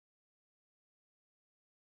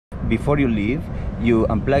before you leave, you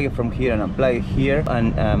unplug it from here and apply it here,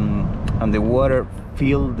 and the water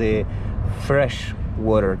fill the fresh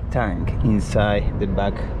water tank inside the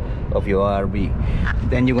back of your RV.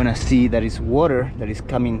 Then you're gonna see that is water that is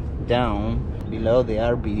coming down below the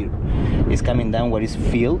RV. It's coming down where it's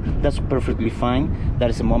filled. That's perfectly fine. That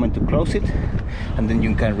is a moment to close it, and then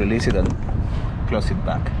you can release it and close it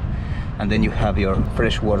back, and then you have your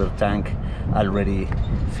fresh water tank already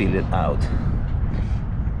filled out.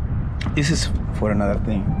 This is for another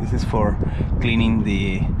thing. This is for cleaning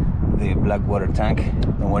the black water tank.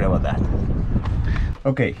 Don't worry about that.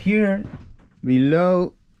 Okay, here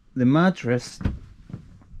below the mattress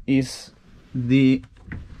is the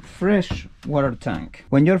fresh water tank.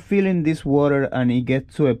 When you're filling this water and it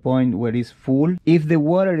gets to a point where it's full, if the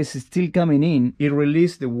water is still coming in, it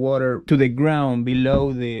releases the water to the ground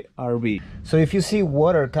below the RV. So if you see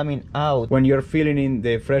water coming out when you're filling in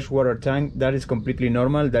the fresh water tank, that is completely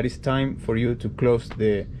normal. That is time for you to close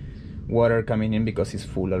the water coming in because it's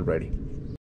full already.